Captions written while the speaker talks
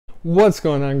What's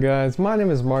going on, guys? My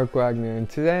name is Mark Wagner, and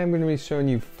today I'm going to be showing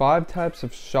you 5 types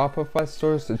of Shopify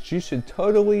stores that you should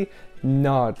totally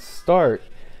not start.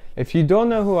 If you don't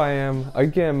know who I am,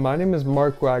 again, my name is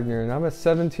Mark Wagner, and I'm a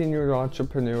 17-year-old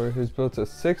entrepreneur who's built a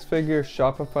 6-figure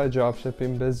Shopify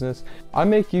dropshipping business. I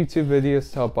make YouTube videos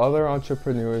to help other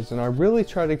entrepreneurs, and I really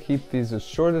try to keep these as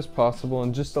short as possible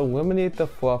and just eliminate the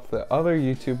fluff that other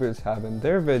YouTubers have in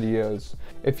their videos.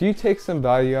 If you take some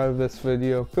value out of this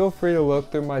video, feel free to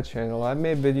look through my channel. I've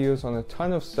made videos on a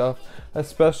ton of stuff,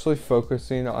 especially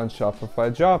focusing on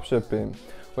Shopify dropshipping.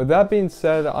 With that being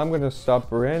said, I'm going to stop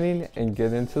ranting and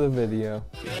get into the video.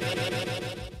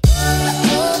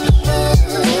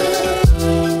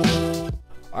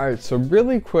 Alright, so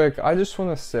really quick, I just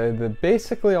want to say that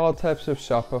basically all types of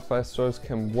Shopify stores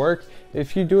can work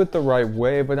if you do it the right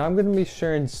way, but I'm going to be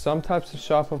sharing some types of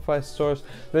Shopify stores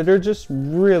that are just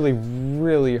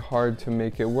really hard to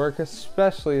make it work,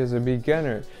 especially as a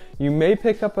beginner. You may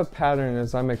pick up a pattern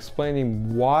as I'm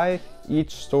explaining why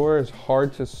each store is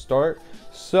hard to start,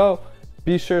 so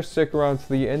be sure to stick around to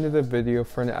the end of the video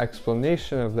for an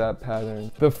explanation of that pattern.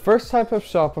 The first type of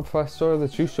Shopify store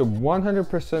that you should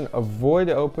 100% avoid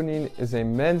opening is a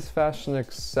men's fashion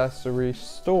accessory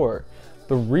store.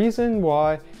 The reason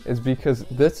why is because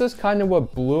this is kind of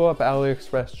what blew up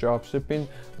Aliexpress dropshipping,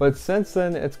 but since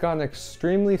then it's gotten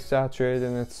extremely saturated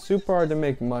and it's super hard to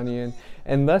make money in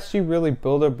unless you really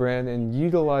build a brand and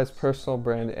utilize personal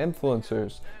brand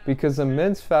influencers, because the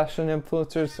men's fashion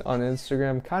influencers on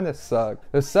Instagram kind of suck.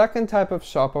 The second type of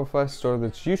Shopify store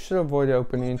that you should avoid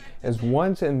opening is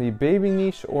ones in the baby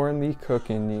niche or in the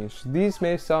cooking niche. These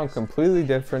may sound completely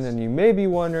different and you may be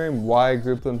wondering why I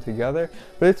group them together,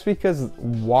 but it's because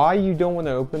why you don't want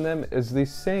to open them is the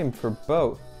same for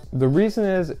both. The reason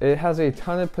is it has a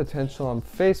ton of potential on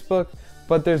Facebook,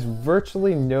 but there's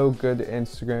virtually no good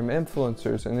Instagram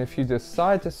influencers, and if you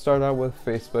decide to start out with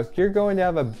Facebook, you're going to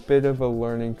have a bit of a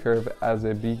learning curve as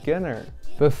a beginner.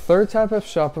 The third type of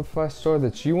Shopify store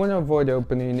that you want to avoid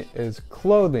opening is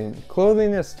clothing.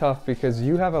 Clothing is tough because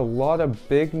you have a lot of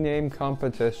big name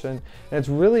competition, and it's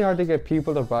really hard to get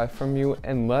people to buy from you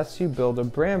unless you build a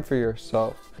brand for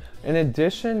yourself. In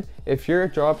addition, if you're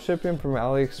dropshipping from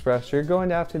Aliexpress, you're going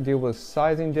to have to deal with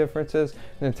sizing differences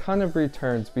and a ton of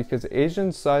returns because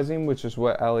Asian sizing, which is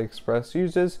what Aliexpress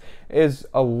uses, is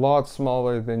a lot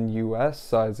smaller than US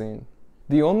sizing.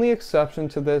 The only exception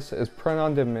to this is print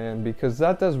on demand because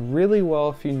that does really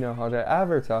well if you know how to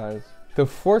advertise. The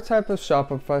fourth type of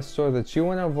Shopify store that you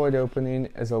want to avoid opening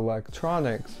is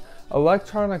electronics.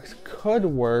 Electronics could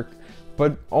work,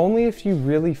 but only if you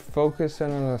really focus in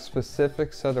on a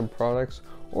specific set of products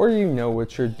or you know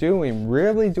what you're doing.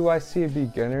 Rarely do I see a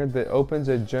beginner that opens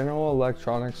a general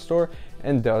electronics store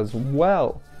and does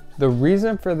well. The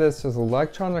reason for this is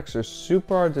electronics are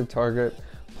super hard to target,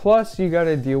 plus you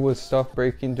gotta deal with stuff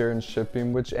breaking during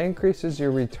shipping, which increases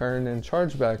your return and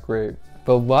chargeback rate.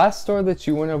 The last store that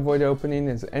you want to avoid opening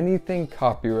is anything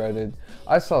copyrighted.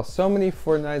 I saw so many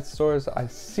Fortnite stores, I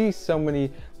see so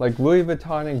many like Louis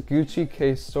Vuitton and Gucci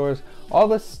case stores, all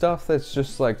this stuff that's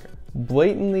just like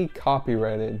blatantly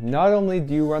copyrighted. Not only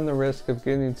do you run the risk of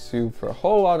getting sued for a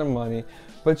whole lot of money,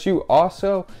 but you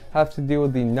also have to deal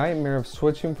with the nightmare of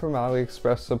switching from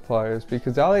Aliexpress suppliers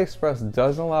because Aliexpress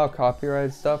doesn't allow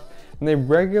copyrighted stuff and they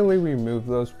regularly remove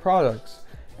those products.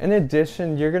 In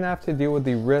addition, you're going to have to deal with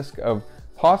the risk of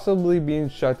possibly being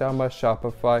shut down by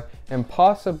Shopify and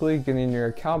possibly getting your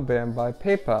account banned by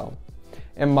PayPal.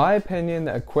 In my opinion,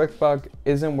 a quick buck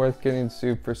isn't worth getting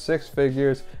sued for 6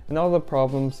 figures and all the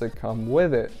problems that come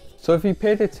with it. So if you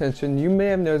paid attention, you may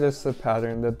have noticed the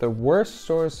pattern that the worst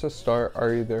stores to start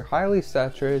are either highly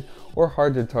saturated or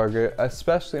hard to target,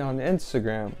 especially on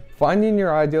Instagram. Finding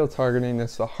your ideal targeting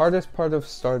is the hardest part of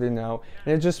starting out,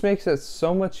 and it just makes it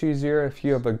so much easier if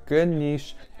you have a good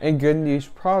niche and good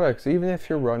niche products, even if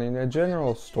you're running a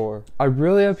general store. I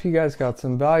really hope you guys got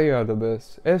some value out of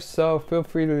this. If so, feel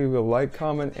free to leave a like,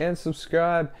 comment, and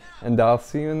subscribe, and I'll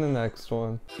see you in the next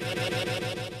one.